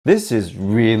This is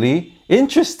really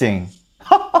interesting.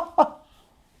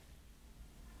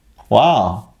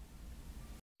 Wow.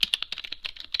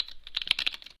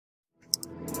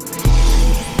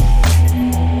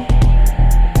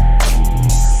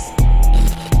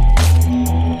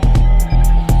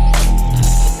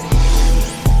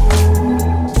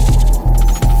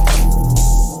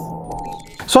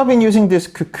 So I've been using this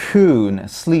Kokoon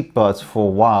Sleepbuds for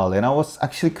a while, and I was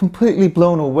actually completely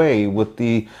blown away with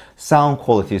the sound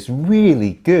quality. It's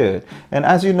really good. And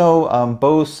as you know,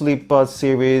 Bose Sleepbuds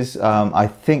series, I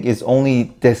think is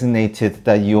only designated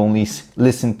that you only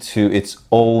listen to its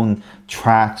own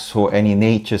tracks or any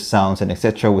nature sounds and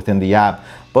etc. within the app.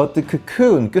 But the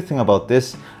Kokoon, good thing about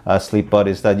this Sleepbud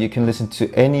is that you can listen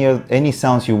to any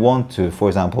sounds you want to. For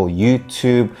example,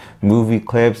 YouTube, movie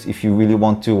clips if you really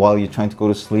want to while you're trying to go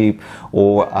to sleep,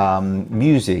 or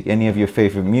music, any of your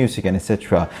favorite music and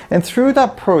etc. And through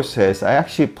that process, I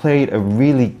actually played a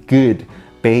really good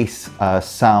bass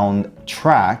sound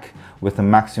track with the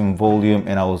maximum volume,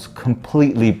 and I was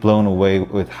completely blown away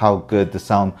with how good the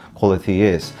sound quality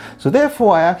is. So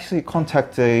therefore I actually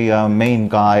contacted a main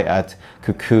guy at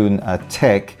Kokoon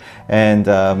Tech,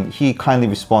 and he kindly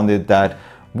responded that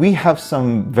we have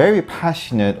some very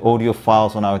passionate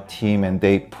audiophiles on our team, and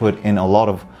they put in a lot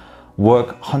of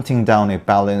work hunting down a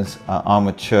balanced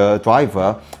armature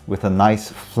driver with a nice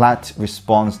flat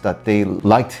response that they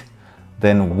liked,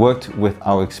 then worked with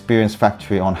our experienced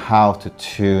factory on how to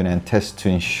tune and test to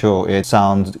ensure it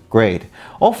sounds great.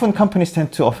 Often companies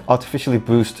tend to artificially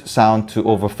boost sound to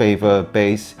overfavor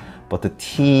bass, but the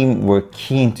team were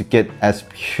keen to get as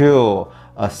pure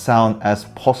a sound as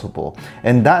possible.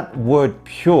 And that word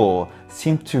pure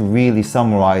seemed to really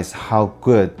summarize how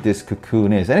good this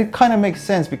Kokoon is. And it kind of makes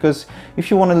sense, because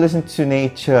if you want to listen to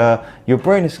nature, your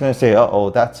brain is going to say, uh-oh,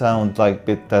 that sounds like a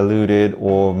bit diluted,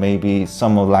 or maybe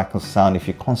some lack of sound if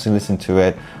you constantly listen to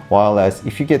it. While as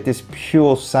if you get this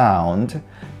pure sound,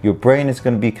 your brain is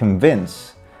going to be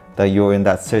convinced that you're in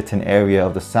that certain area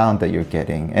of the sound that you're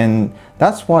getting. And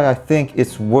that's why I think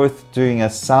it's worth doing a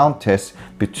sound test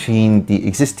between the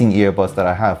existing earbuds that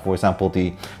I have. For example,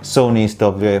 the Sony's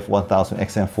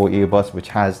WF-1000MX4 earbuds, which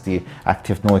has the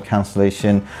active noise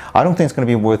cancellation. I don't think it's going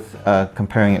to be worth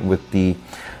comparing it with the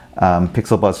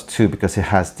Pixel Buds 2, because it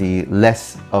has the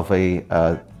less of a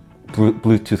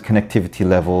Bluetooth connectivity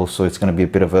level, so it's going to be a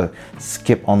bit of a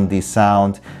skip on the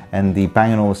sound. And the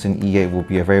Bang & Olufsen E8 will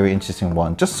be a very interesting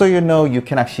one. Just so you know, you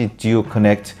can actually dual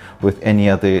connect with any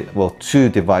other, well, two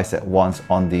devices at once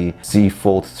on the Z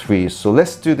Fold 3. So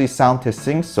let's do the sound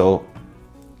testing. So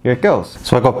here it goes.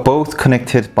 So I got both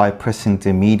connected by pressing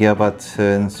the media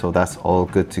button, so that's all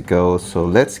good to go. So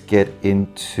let's get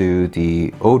into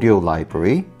the audio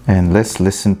library, and let's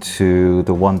listen to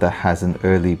the one that has an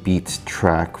early beat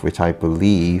track, which I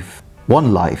believe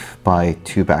One Life by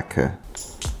tubebackr.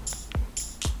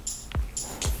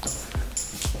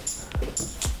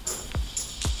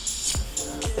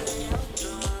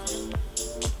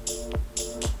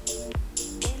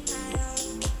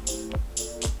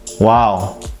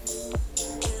 Wow.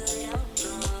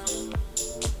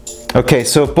 Okay,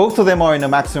 so both of them are in a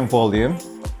maximum volume.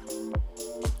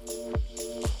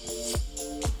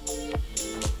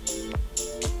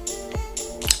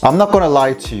 I'm not gonna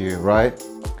lie to you, right?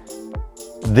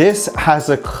 This has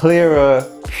a clearer,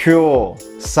 pure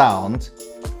sound,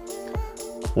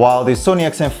 while the Sony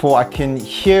XM4, I can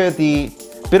hear the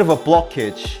bit of a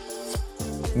blockage.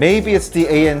 Maybe it's the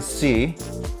ANC,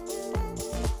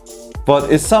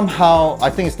 but it's somehow, I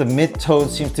think it's the mid-tone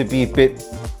seems to be a bit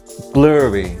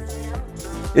blurry.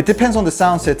 It depends on the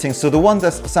sound settings. So the one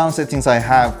that sound settings I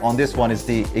have on this one is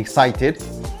the excited,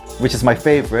 which is my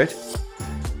favorite,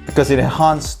 because it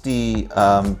enhanced the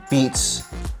beats,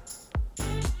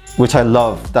 which I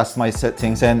love. That's my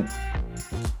settings. And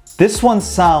this one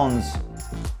sounds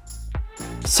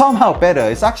somehow better.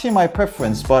 It's actually my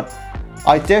preference, but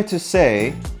I dare to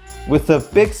say, with a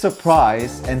big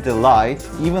surprise and delight,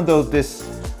 even though this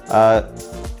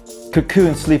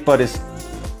Kokoon Sleepbud is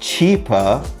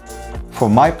cheaper, for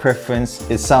my preference,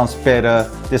 it sounds better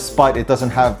despite it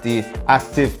doesn't have the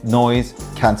active noise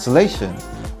cancellation.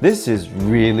 This is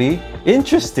really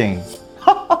interesting.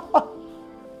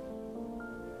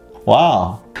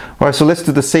 Wow. Alright, so let's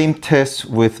do the same test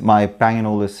with my Bang &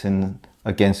 Olufsen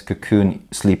against Kokoon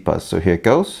Sleepbuds. So here it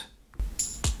goes.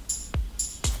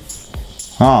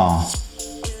 Oh.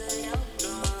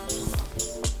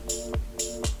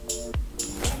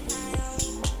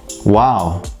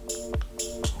 Wow.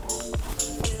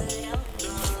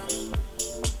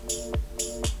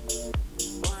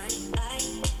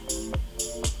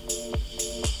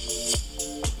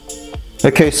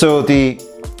 Okay, so the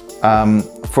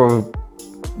for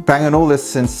Bang &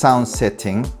 Olufsen sound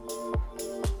setting,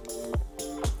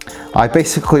 I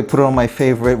basically put on my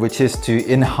favorite, which is to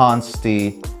enhance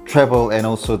the treble and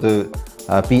also the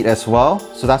beat as well.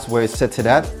 So that's where it's set it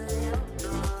at.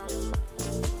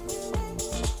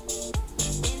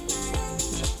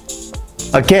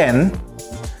 Again,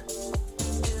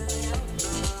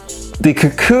 the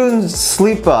Kokoon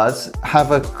Sleepbuds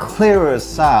have a clearer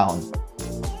sound.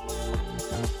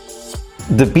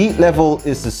 The beat level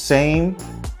is the same.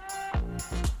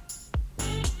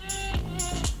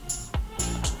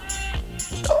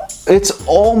 It's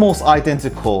almost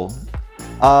identical,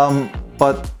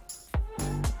 but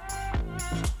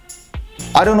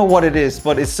I don't know what it is,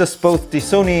 but it's just both the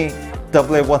Sony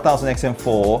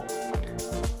WF-1000MX4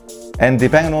 and the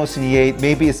Bang & Olufsen E8.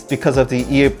 Maybe it's because of the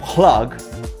ear plug,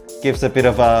 gives a bit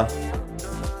of a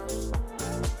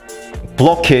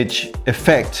blockage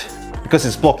effect because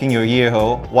it's blocking your ear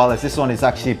hole, while this one is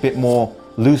actually a bit more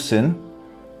loosened.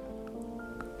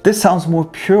 This sounds more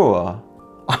pure.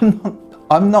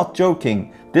 I'm not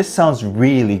joking. This sounds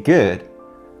really good.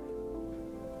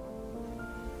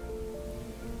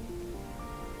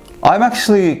 I'm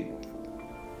actually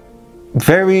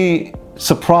very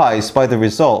surprised by the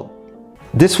result.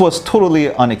 This was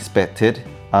totally unexpected,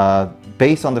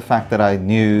 based on the fact that I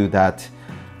knew that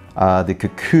the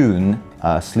Kokoon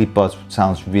Sleepbuds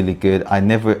sounds really good. I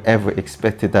never ever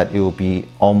expected that it will be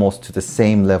almost to the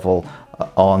same level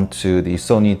onto the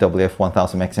Sony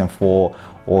WF-1000MX4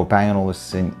 or Bang &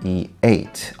 Olufsen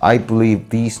E8. I believe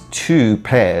these two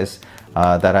pairs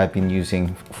that I've been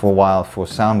using for a while for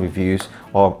sound reviews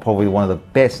are probably one of the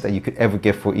best that you could ever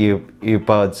get for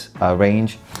earbuds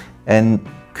range. And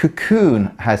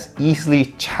Kokoon has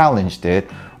easily challenged it,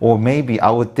 or maybe I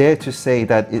would dare to say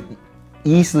that it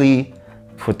easily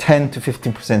for 10 to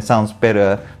 15% sounds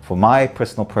better for my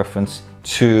personal preference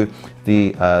to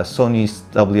the Sony's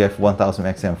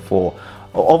WF-1000MX4.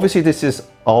 Obviously this is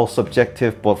all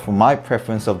subjective, but for my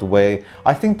preference of the way,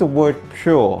 I think the word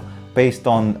pure based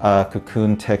on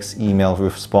Kokoon Tech's email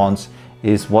response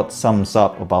is what sums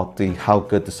up about how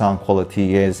good the sound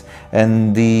quality is.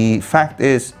 And the fact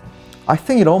is, I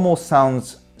think it almost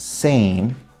sounds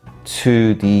same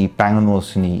to the Bang &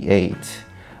 Olufsen E8.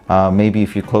 Maybe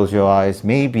if you close your eyes,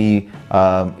 maybe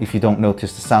if you don't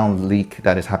notice the sound leak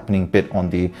that is happening a bit on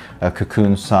the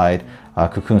Kokoon side,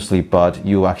 Kokoon Sleepbud,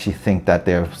 you actually think that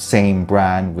they're same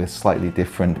brand with slightly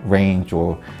different range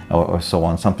or so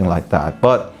on, something like that.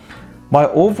 But my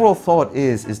overall thought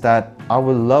is that I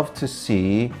would love to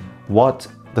see what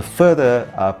the further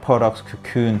products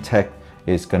Kokoon Tech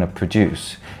is going to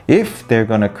produce. If they're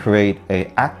going to create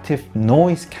an active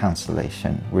noise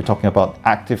cancellation, we're talking about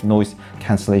active noise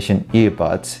cancellation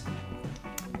earbuds,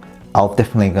 I'll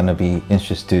definitely going to be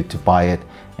interested to buy it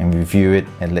and review it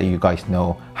and let you guys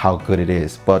know how good it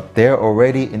is. But they're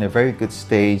already in a very good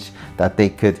stage that they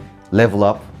could level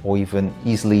up or even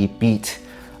easily beat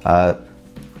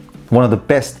one of the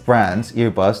best brands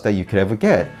earbuds that you could ever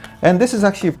get. And this is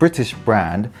actually a British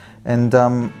brand, and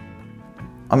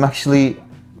I'm actually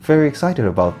very excited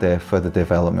about their further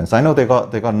developments. I know they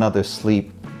got another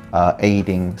sleep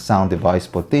aiding sound device,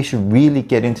 but they should really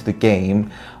get into the game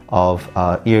of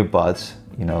earbuds,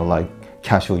 you know, like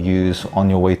casual use on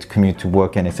your way to commute to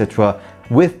work and etc.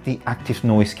 with the active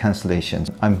noise cancellations.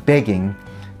 I'm begging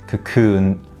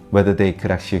Kokoon whether they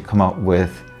could actually come up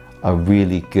with a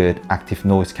really good active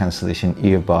noise cancellation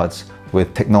earbuds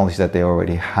with technology that they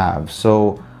already have.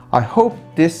 So I hope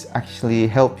this actually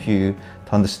helps you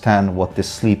to understand what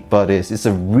this Sleepbud is. It's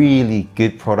a really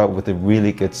good product with a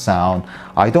really good sound.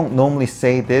 I don't normally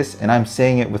say this, and I'm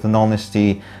saying it with an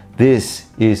honesty. This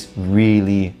is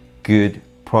really good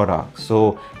product.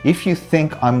 So if you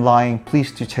think I'm lying,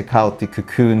 please do check out the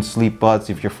Kokoon Sleepbuds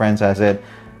if your friends has it.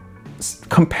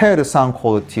 Compare the sound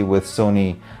quality with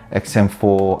Sony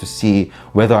XM4 to see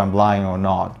whether I'm lying or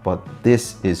not, but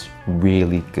this is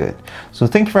really good. So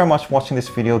thank you very much for watching this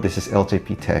video. This is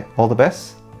LJP Tech. All the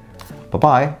best.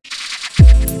 Bye-bye.